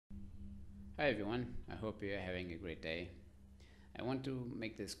Hi everyone, I hope you're having a great day. I want to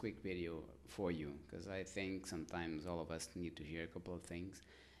make this quick video for you because I think sometimes all of us need to hear a couple of things,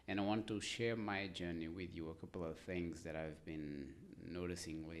 and I want to share my journey with you, a couple of things that I've been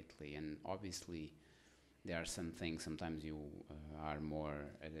noticing lately. And obviously there are some things sometimes you are more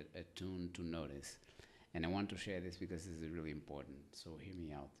attuned to notice, and I want to share this because this is really important, so hear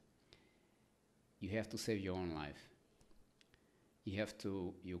me out. You have to save your own life.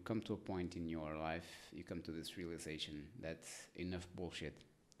 You come to a point in your life, you come to this realization that enough bullshit.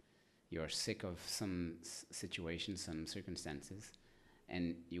 You're sick of some situations, some circumstances,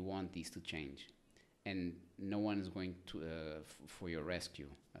 and you want these to change. And no one is going to for your rescue.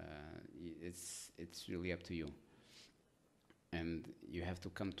 It's really up to you. And you have to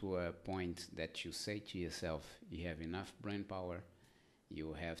come to a point that you say to yourself, you have enough brain power,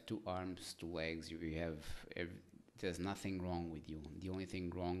 you have two arms, two legs, you have there's nothing wrong with you. The only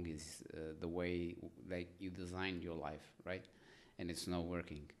thing wrong is the way like you designed your life, right? And it's not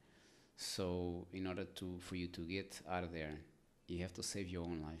working. So in order to for you to get out of there, you have to save your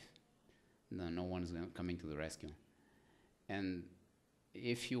own life. No one's coming to the rescue. And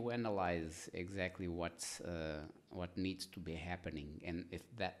if you analyze exactly what needs to be happening, and if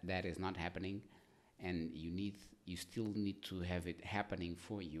that is not happening, and you still need to have it happening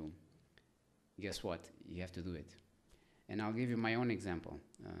for you, guess what? You have to do it. And I'll give you my own example.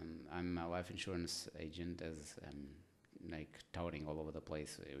 I'm a life insurance agent, as I'm like touting all over the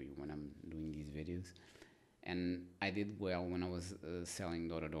place when I'm doing these videos. And I did well when I was selling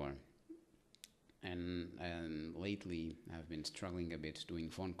door to door. And lately, I've been struggling a bit doing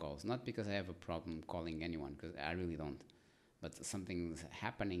phone calls. Not because I have a problem calling anyone, because I really don't. But something's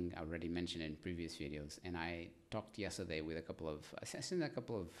happening. I already mentioned in previous videos. And I talked yesterday with I sent a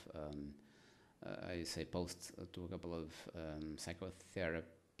couple of I say posts to a couple of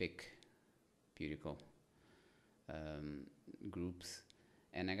psychotherapeutic beautiful groups,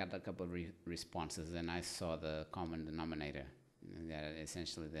 and I got a couple of responses, and I saw the common denominator, that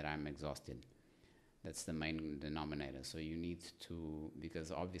essentially that I'm exhausted. That's the main denominator. So you need to,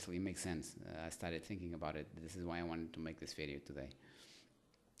 because obviously it makes sense. I started thinking about it. This is why I wanted to make this video today.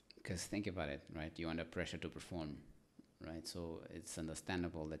 Because think about it, right? You're under pressure to perform, right? So it's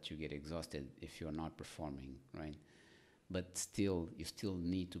understandable that you get exhausted if you're not performing, right? But still, you still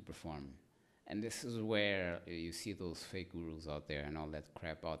need to perform. And this is where you see those fake gurus out there and all that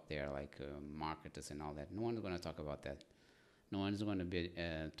crap out there, like marketers and all that. No one's going to talk about that. No one's going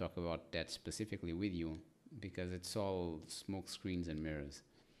to talk about that specifically with you, because it's all smoke screens and mirrors.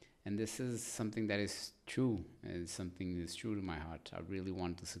 And this is something that is true. It's something that's true to my heart. I really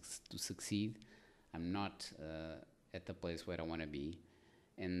want to succeed. I'm not at the place where I want to be.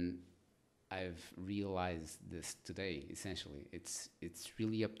 And I've realized this today, essentially. It's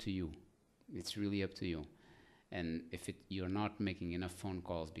really up to you. It's really up to you. And if you're not making enough phone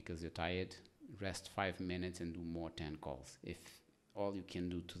calls because you're tired, rest 5 minutes and do more 10 calls. If all you can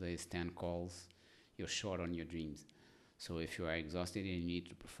do today is 10 calls, you're short on your dreams. So if you are exhausted and you need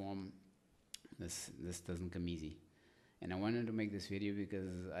to perform, this doesn't come easy. And I wanted to make this video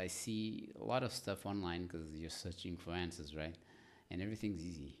because I see a lot of stuff online, because you're searching for answers, right? And everything's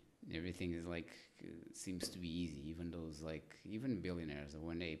easy. Everything is like, seems to be easy. Even billionaires,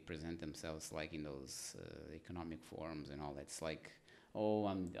 when they present themselves like in those economic forums and all that, it's like, oh,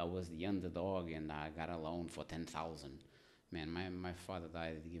 I was the underdog and I got a loan for 10,000. Man, my father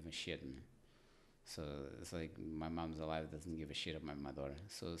died, didn't give a shit, man. So it's like my mom's alive, doesn't give a shit about my daughter.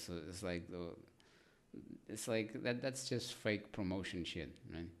 So it's like that's just fake promotion shit,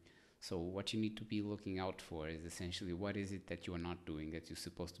 right? So what you need to be looking out for is essentially what is it that you are not doing that you're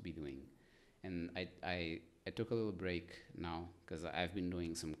supposed to be doing. And I took a little break now because I've been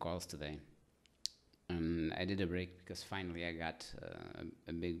doing some calls today. I did a break because finally I got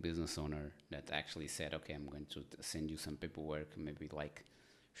a big business owner that actually said, okay, I'm going to send you some paperwork, maybe like,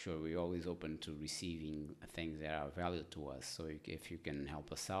 sure, we're always open to receiving things that are valued to us. So if you can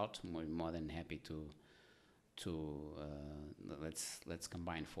help us out, we're more than happy to let's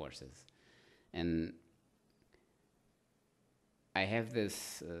combine forces. And I have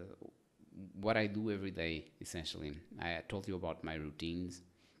this what I do every day. Essentially, I told you about my routines.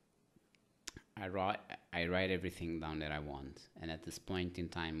 I write everything down that I want, and at this point in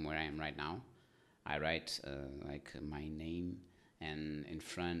time where I am right now, I write like my name, and in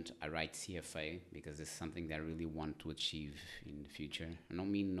front I write CFA, because it's something that I really want to achieve in the future. I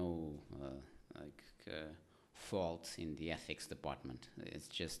don't mean no fault in the ethics department. It's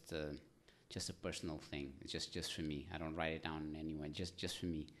just a personal thing. It's just for me. I don't write it down anyway. Just for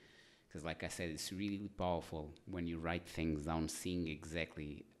me, because like I said, it's really powerful when you write things down, seeing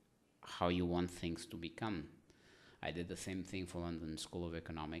exactly how you want things to become. I did the same thing for London School of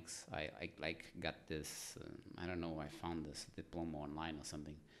Economics. I like got this, I don't know, I found this diploma online or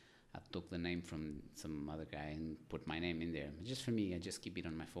something. I took the name from some other guy and put my name in there. Just for me, I just keep it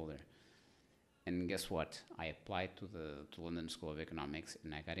on my folder. And guess what? I applied to London School of Economics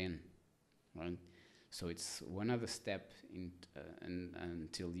and I got in. Right? So it's one other step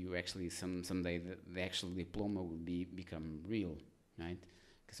until you actually someday the actual diploma will become real, right?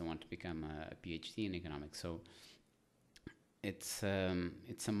 Because I want to become a PhD in economics. So it's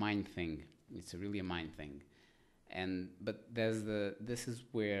a mind thing. It's really a mind thing. But this is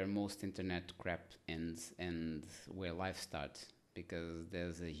where most internet crap ends and where life starts, because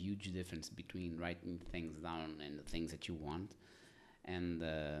there's a huge difference between writing things down and the things that you want, and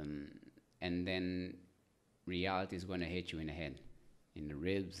then reality is going to hit you in the head, in the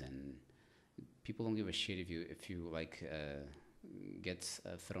ribs, and people don't give a shit if you like gets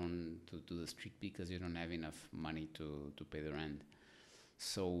thrown to the street because you don't have enough money to pay the rent.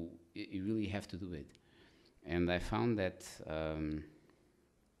 So you really have to do it. And I found that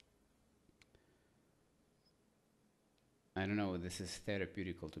I don't know, this is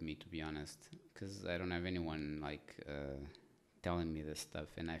therapeutical to me, to be honest, because I don't have anyone like telling me this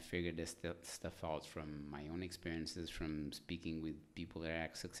stuff, and I figured this stuff out from my own experiences, from speaking with people that are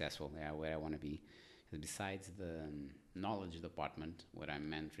successful, that are where I want to be. 'Cause besides the knowledge department, what I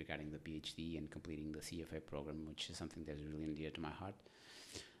meant regarding the PhD and completing the CFA program, which is something that's really dear to my heart,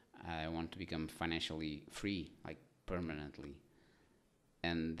 I want to become financially free, like permanently.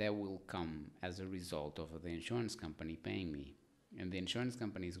 And that will come as a result of the insurance company paying me. And the insurance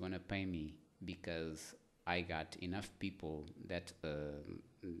company is going to pay me because I got enough people that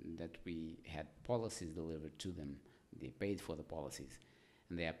we had policies delivered to them. They paid for the policies.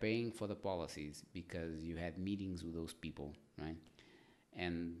 And they are paying for the policies because you had meetings with those people, right?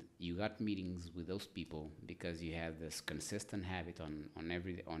 And you got meetings with those people because you have this consistent habit on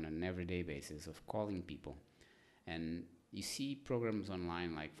an everyday basis of calling people. And you see programs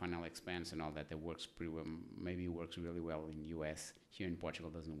online like Final Expense and all that works pretty well, maybe works really well in US. Here in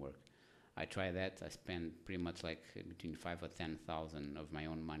Portugal doesn't work. I tried that. I spent pretty much like between 5 or 10,000 of my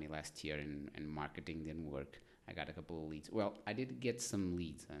own money last year in marketing. Didn't work. I got a couple of leads. Well, I did get some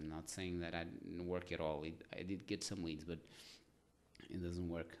leads. I'm not saying that I didn't work at all. I did get some leads, but it doesn't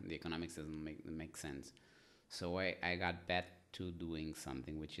work. The economics doesn't make sense. So I got back to doing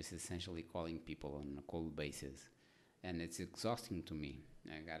something which is essentially calling people on a cold basis, and it's exhausting to me.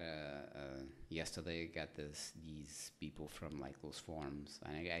 I got yesterday I got these people from like those forums,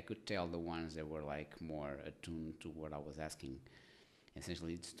 and I could tell the ones that were like more attuned to what I was asking.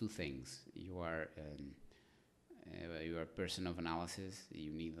 Essentially, it's two things. You are a person of analysis.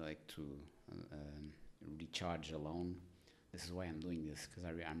 You need like to recharge alone. This is why I'm doing this, because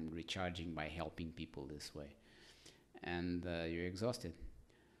I'm recharging by helping people this way. And you're exhausted.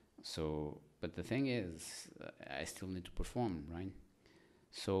 So, but the thing is, I still need to perform, right?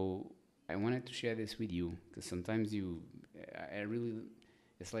 So I wanted to share this with you, because sometimes I really,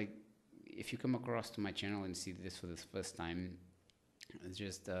 it's like, if you come across to my channel and see this for the first time, it's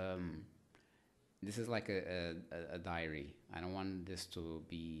just, this is like a diary. I don't want this to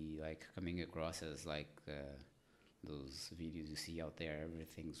be like coming across as like those videos you see out there,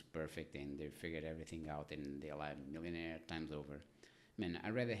 everything's perfect and they figured everything out and they're like millionaire times over. Man,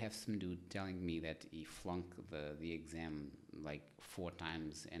 I'd rather have some dude telling me that he flunked the exam like 4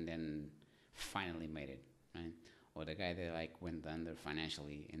 times and then finally made it, right? Or the guy that like went under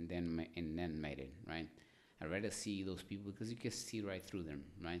financially and then made it, right? I'd rather see those people because you can see right through them,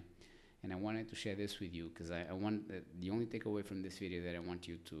 right? And I wanted to share this with you because I want the only takeaway from this video that I want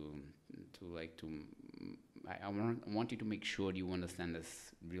you I want you to make sure you understand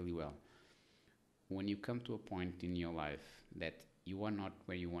this really well. When you come to a point in your life that you are not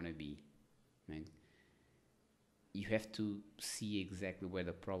where you want to be, right? You have to see exactly where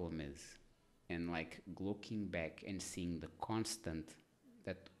the problem is, and like looking back and seeing the constant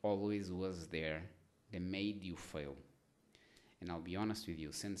that always was there that made you fail. And I'll be honest with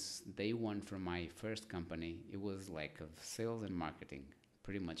you, since day one from my first company, it was like of sales and marketing.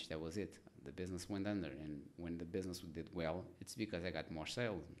 Pretty much that was it. The business went under, and when the business did well, it's because I got more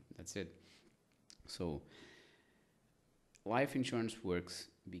sales. That's it. So life insurance works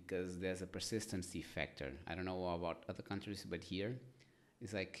because there's a persistency factor. I don't know about other countries, but here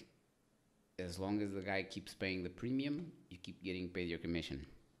it's like as long as the guy keeps paying the premium, you keep getting paid your commission.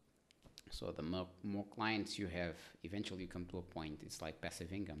 So the more clients you have, eventually you come to a point, it's like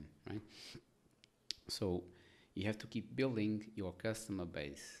passive income, right? So You have to keep building your customer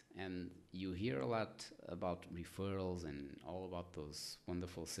base. And you hear a lot about referrals and all about those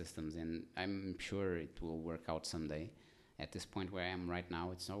wonderful systems. And I'm sure it will work out someday. At this point where I am right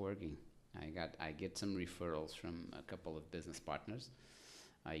now, it's not working. I get some referrals from a couple of business partners.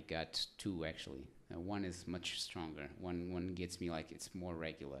 I got two actually. One is much stronger. One gets me like it's more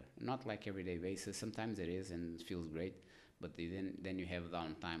regular, not like everyday basis. Sometimes it is and it feels great, but then you have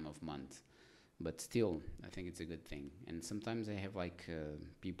downtime of months. But still, I think it's a good thing. And sometimes I have like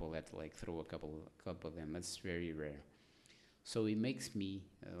people that like throw a couple of them. That's very rare. So it makes me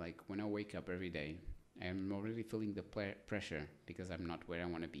like when I wake up every day, I'm already feeling the pressure because I'm not where I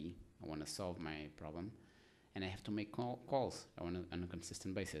want to be. I want to solve my problem, and I have to make calls on a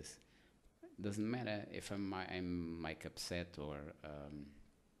consistent basis. Doesn't matter if I'm like upset or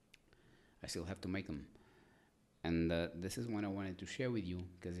I still have to make them. And this is what I wanted to share with you,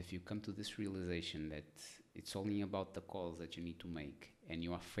 because if you come to this realization that it's only about the calls that you need to make, and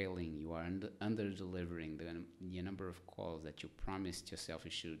you are failing, you are under delivering the number of calls that you promised yourself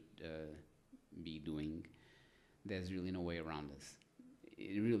you should be doing, there's really no way around this.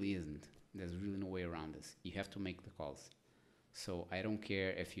 It really isn't. There's really no way around this. You have to make the calls. So I don't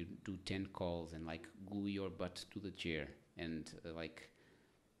care if you do 10 calls and like glue your butt to the chair and like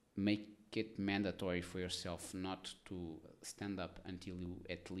make it mandatory for yourself not to stand up until you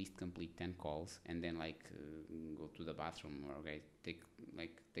at least complete 10 calls, and then like go to the bathroom or okay,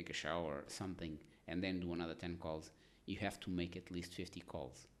 take a shower or something, and then do another 10 calls. You have to make at least 50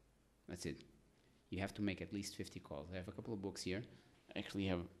 calls. That's it. You have to make at least 50 calls. I have a couple of books here. I actually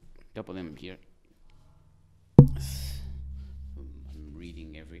have a couple of them here. I'm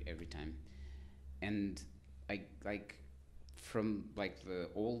reading every time, and I like from like the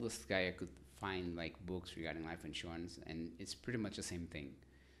oldest guy I could find like books regarding life insurance, and it's pretty much the same thing.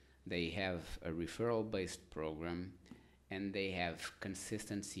 They have a referral based program, and they have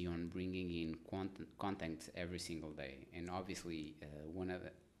consistency on bringing in content every single day. And obviously one of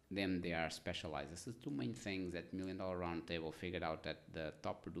them, they are specialized. This is two main things that $1 Million Roundtable figured out that the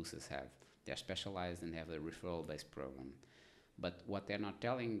top producers have. They're specialized and have a referral based program. But what they're not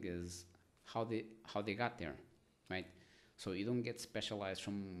telling is how they got there, right? So you don't get specialized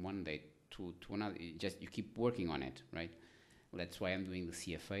from one day to another. You keep working on it, right? That's why I'm doing the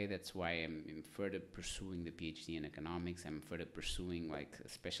CFA. That's why I'm further pursuing the PhD in economics. I'm further pursuing like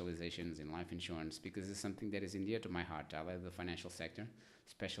specializations in life insurance, because it's something that is dear to my heart. I love the financial sector,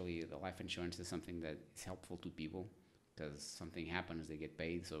 especially the life insurance is something that is helpful to people, because something happens, they get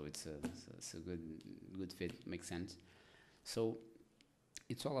paid. So it's a good fit, makes sense. So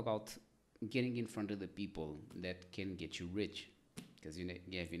it's all about getting in front of the people that can get you rich, because you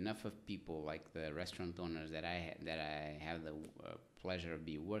have enough of people like the restaurant owners that I have the pleasure of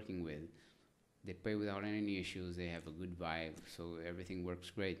be working with. They pay without any issues. They have a good vibe, so everything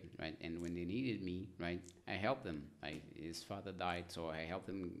works great, right? And when they needed me, right, I helped them. His father died, so I helped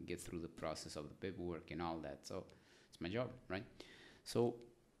them get through the process of the paperwork and all that. So it's my job, right? So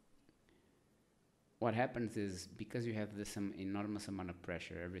what happens is, because you have this enormous amount of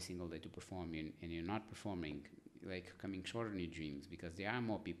pressure every single day to perform, and you're not performing, like coming short on your dreams, because there are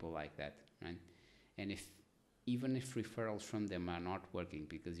more people like that, right? And even if referrals from them are not working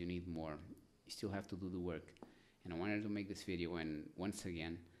because you need more, you still have to do the work. And I wanted to make this video, and once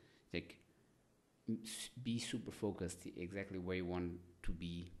again, like, be super focused exactly where you want to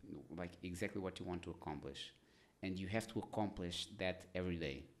be, like exactly what you want to accomplish. And you have to accomplish that every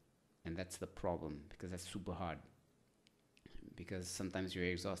day. And that's the problem, because that's super hard. Because sometimes you're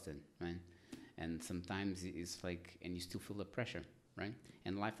exhausted, right? And sometimes it's like, and you still feel the pressure, right?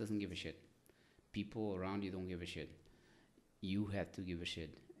 And life doesn't give a shit. People around you don't give a shit. You have to give a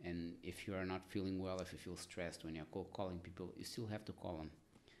shit. And if you are not feeling well, if you feel stressed when you're calling people, you still have to call them.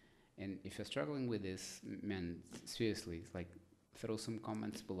 And if you're struggling with this, man, seriously, it's like, throw some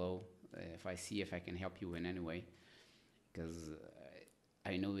comments below if I see if I can help you in any way, because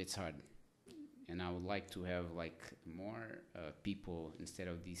I know it's hard, and I would like to have like more people, instead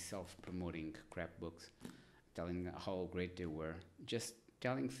of these self-promoting crap books, telling how great they were, just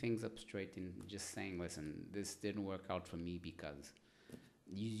telling things up straight and just saying, listen, this didn't work out for me because.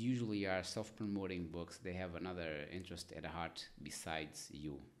 These usually are self-promoting books. They have another interest at heart besides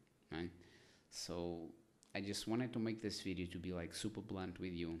you, right? So I just wanted to make this video to be like super blunt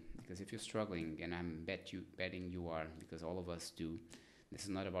with you, because if you're struggling, and I'm betting you are, because all of us do. This is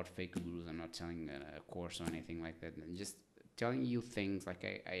not about fake gurus. I'm not selling a course or anything like that. I'm just telling you things like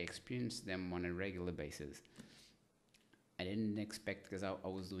I experience them on a regular basis. I didn't expect, because I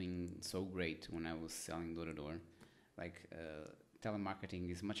was doing so great when I was selling door to door. Like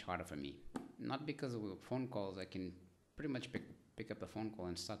telemarketing is much harder for me. not because of phone calls. I can pretty much pick up a phone call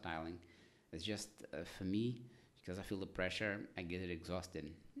and start dialing. It's just for me, because I feel the pressure, I get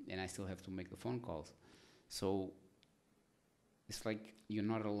exhausted, and I still have to make the phone calls. So it's like you're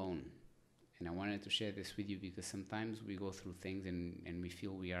not alone. And I wanted to share this with you because sometimes we go through things and we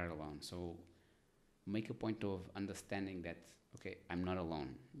feel we are alone. So make a point of understanding that, okay, I'm not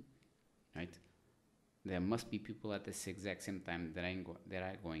alone, right? There must be people at this exact same time that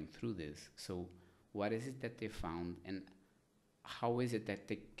are going through this. So what is it that they found, and how is it that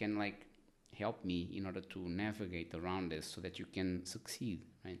they can like help me in order to navigate around this so that you can succeed,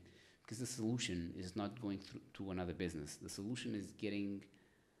 right? Because the solution is not going through to another business. The solution is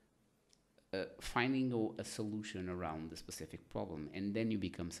finding a solution around the specific problem, and then you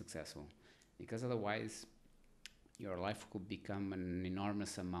become successful. Because otherwise, your life could become an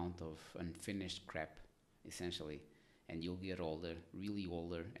enormous amount of unfinished crap, essentially, and you'll get older, really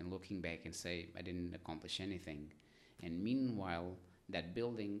older, and looking back and say, I didn't accomplish anything. And meanwhile, that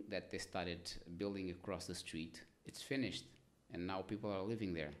building that they started building across the street, it's finished, and now people are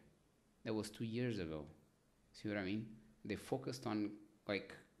living there. That was 2 years ago. See what I mean? They focused on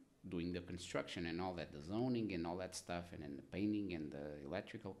like doing the construction and all that, the zoning and all that stuff, and then the painting and the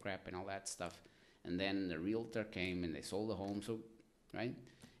electrical crap and all that stuff. And then the realtor came and they sold the home, so, right?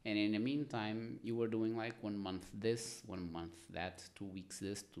 And in the meantime, you were doing like 1 month this, 1 month that, 2 weeks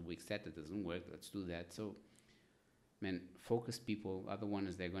this, 2 weeks that. It doesn't work, let's do that. So, man, focused people are the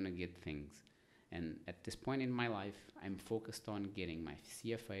ones that are going to get things. And at this point in my life, I'm focused on getting my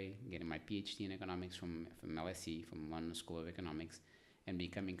CFA, getting my PhD in economics from LSE, from London School of Economics, and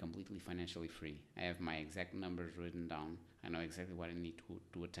becoming completely financially free. I have my exact numbers written down. I know exactly what I need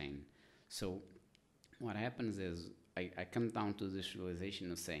to attain. So what happens is I come down to this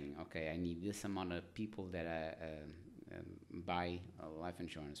realization of saying, okay, I need this amount of people that buy life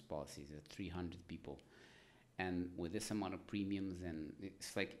insurance policies, 300 people. And with this amount of premiums, and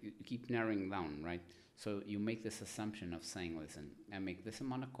it's like you keep narrowing down, right? So you make this assumption of saying, listen, I make this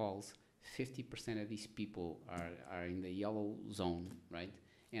amount of calls, 50% of these people are in the yellow zone, right?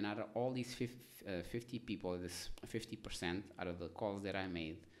 And out of all these 50 people, this 50% out of the calls that I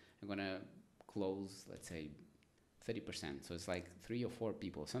made, I'm going to close, let's say, 30%. So it's like 3 or 4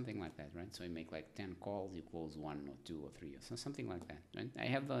 people, something like that, right? So you make like 10 calls, you close 1 or 2 or 3 or so, something like that, right? I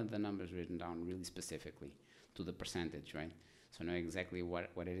have the numbers written down really specifically to the percentage, right? So I know exactly what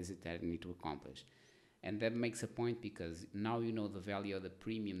it is that I need to accomplish. And that makes a point because now you know the value of the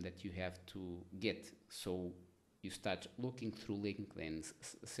premium that you have to get. So you start looking through LinkedIn,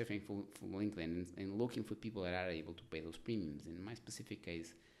 surfing for LinkedIn and looking for people that are able to pay those premiums. In my specific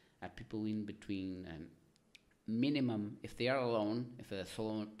case, are people in between minimum, if they are alone, if they're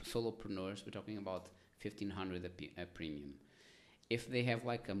solopreneurs, we're talking about $1,500 a premium. If they have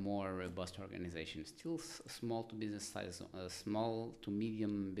like a more robust organization, still small to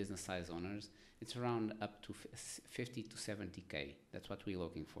medium business size owners, it's around up to 50 to 70K. That's what we're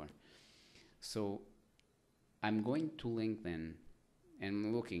looking for. So I'm going to LinkedIn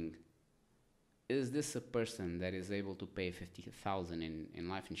and looking, is this a person that is able to pay 50,000 in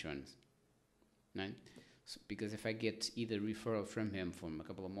life insurance, right? So, because if I get either referral from him, from a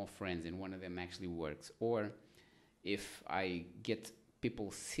couple of more friends, and one of them actually works, or if I get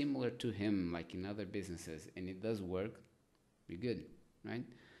people similar to him, like in other businesses, and it does work, we're good, right?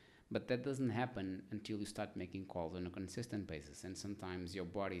 But that doesn't happen until you start making calls on a consistent basis. And sometimes your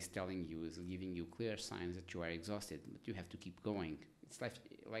body is telling you, is giving you clear signs that you are exhausted, but you have to keep going. It's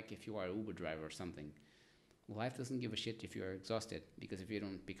like if you are an Uber driver or something. Life doesn't give a shit if you are exhausted, because if you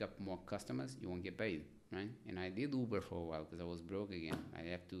don't pick up more customers, you won't get paid, right? And I did Uber for a while because I was broke again. I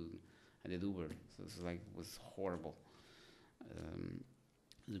did Uber, so it was horrible.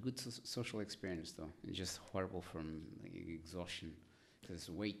 It was a good social experience, though. It's just horrible from exhaustion, because it's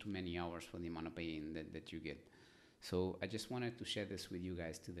way too many hours for the amount of pay that you get. So I just wanted to share this with you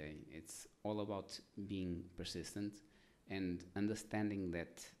guys today. It's all about being persistent and understanding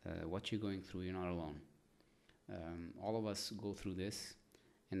that what you're going through, you're not alone. All of us go through this,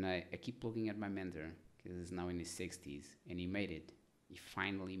 and I keep looking at my mentor, because he's now in his 60s, and he made it. He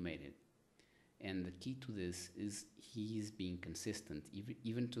finally made it. And the key to this is he is being consistent.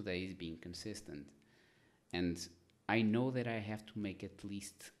 Even today, he's being consistent. And I know that I have to make at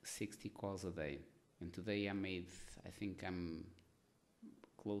least 60 calls a day. And today I think I'm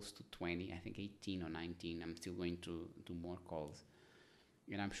close to 20, I think 18 or 19. I'm still going to do more calls.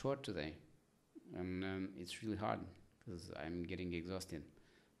 And I'm short today. And it's really hard because I'm getting exhausted.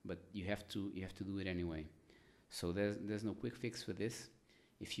 But you have to do it anyway. So there's no quick fix for this.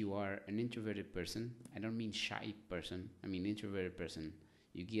 If you are an introverted person, I don't mean shy person, I mean introverted person,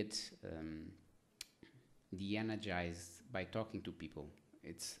 You get de-energized by talking to people.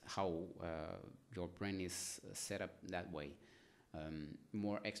 It's how your brain is set up that way.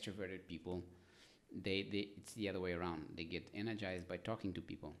 More extroverted people, it's the other way around. They get energized by talking to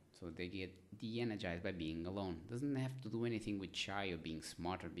people, so they get de-energized by being alone. Doesn't have to do anything with shy or being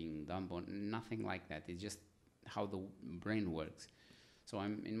smart or being dumb or nothing like that. It's just how the brain works. So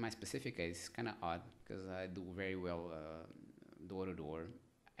I'm in my specific case, it's kind of odd because I do very well door to door.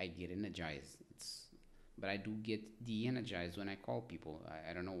 I get energized. But I do get de-energized when I call people.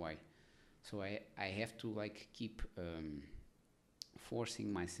 I don't know why. So I have to like keep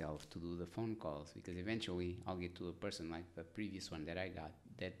forcing myself to do the phone calls, because eventually I'll get to a person like the previous one that I got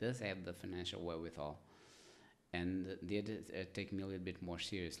that does have the financial wherewithal and did take me a little bit more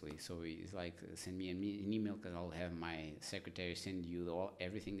seriously. So he's like, send me an email because I'll have my secretary send you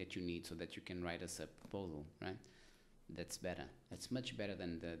everything that you need so that you can write us a proposal, right? That's better. That's much better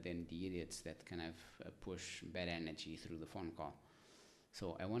than the idiots that kind of push bad energy through the phone call.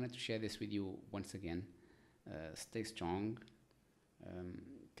 So I wanted to share this with you once again. Stay strong,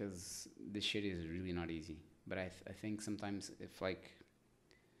 because this shit is really not easy. But I think sometimes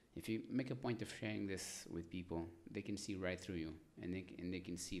if you make a point of sharing this with people, they can see right through you, and they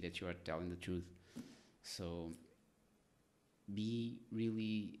can see that you are telling the truth. So be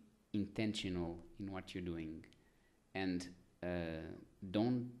really intentional in what you're doing, and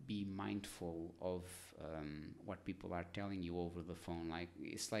don't be mindful of what people are telling you over the phone. Like,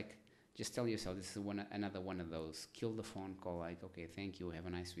 it's like, just tell yourself, this is another one of those. Kill the phone call, like, okay, thank you, have a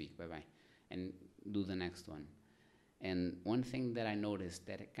nice week, bye-bye, and do the next one. And one thing that I noticed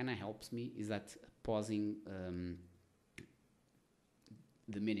that kind of helps me is that pausing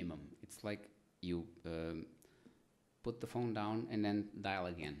the minimum. It's like you put the phone down and then dial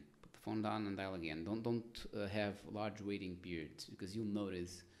again. Put the phone down and dial again. Don't have large waiting periods, because you'll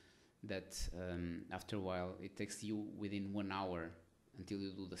notice that after a while it takes you within 1 hour until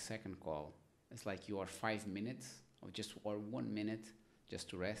you do the second call. It's like you are 5 minutes or 1 minute just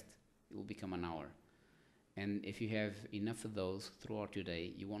to rest. It will become an hour. And if you have enough of those throughout your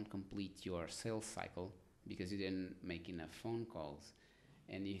day, you won't complete your sales cycle because you didn't make enough phone calls.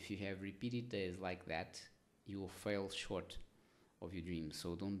 And if you have repeated days like that, you will fail short of your dreams.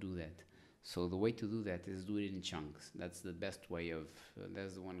 So don't do that. So the way to do that is do it in chunks. That's the best way of,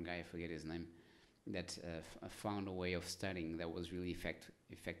 there's the one guy, I forget his name, that found a way of studying that was really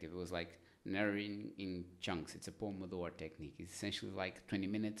effective. It was like narrowing in chunks. It's a Pomodoro technique. It's essentially like 20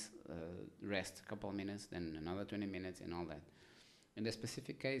 minutes, rest a couple of minutes, then another 20 minutes and all that. In the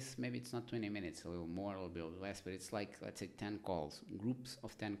specific case, maybe it's not 20 minutes, a little more, a little bit less, but it's like, let's say 10 calls, groups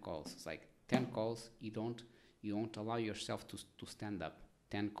of 10 calls. It's like 10 calls, you don't allow yourself to stand up.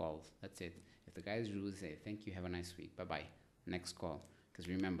 10 calls, that's it. If the guy is rude, say, thank you, have a nice week, bye-bye, next call. Because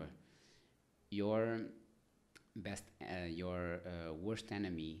remember, your worst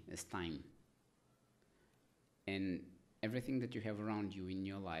enemy is time. And everything that you have around you in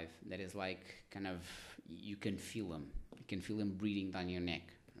your life that is like kind of, you can feel them. You can feel them breathing down your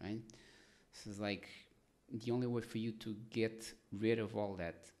neck, right? So it's like the only way for you to get rid of all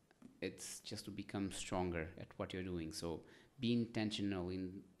that, it's just to become stronger at what you're doing. So be intentional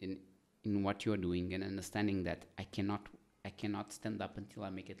in what you're doing, and understanding that I cannot stand up until I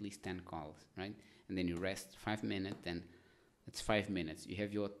make at least 10 calls, right? And then you rest 5 minutes, and it's 5 minutes. You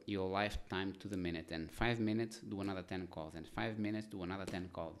have your lifetime to the minute, and 5 minutes, do another 10 calls, and 5 minutes, do another 10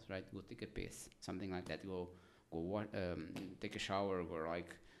 calls, right? Go take a piss, something like that. Go take a shower, or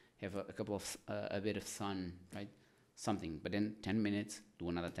like have a bit of sun, right? Something. But then 10 minutes, do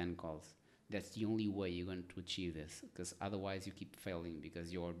another 10 calls. That's the only way you're going to achieve this, because otherwise you keep failing,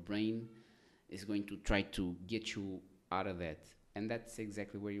 because your brain is going to try to get you out of that. And that's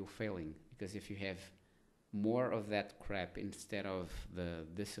exactly where you're failing, because if you have more of that crap instead of the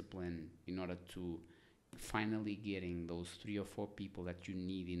discipline in order to finally getting those 3 or 4 people that you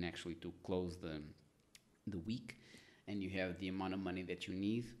need in actually to close the week, and you have the amount of money that you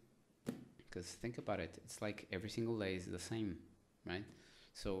need, because think about it, it's like every single day is the same, right?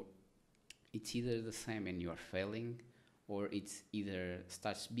 So it's either the same and you're failing, or it's either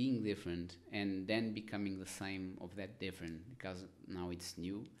starts being different and then becoming the same of that different, because now it's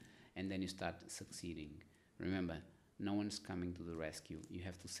new, and then you start succeeding. Remember, no one's coming to the rescue. You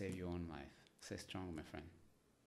have to save your own life. Stay strong, my friend.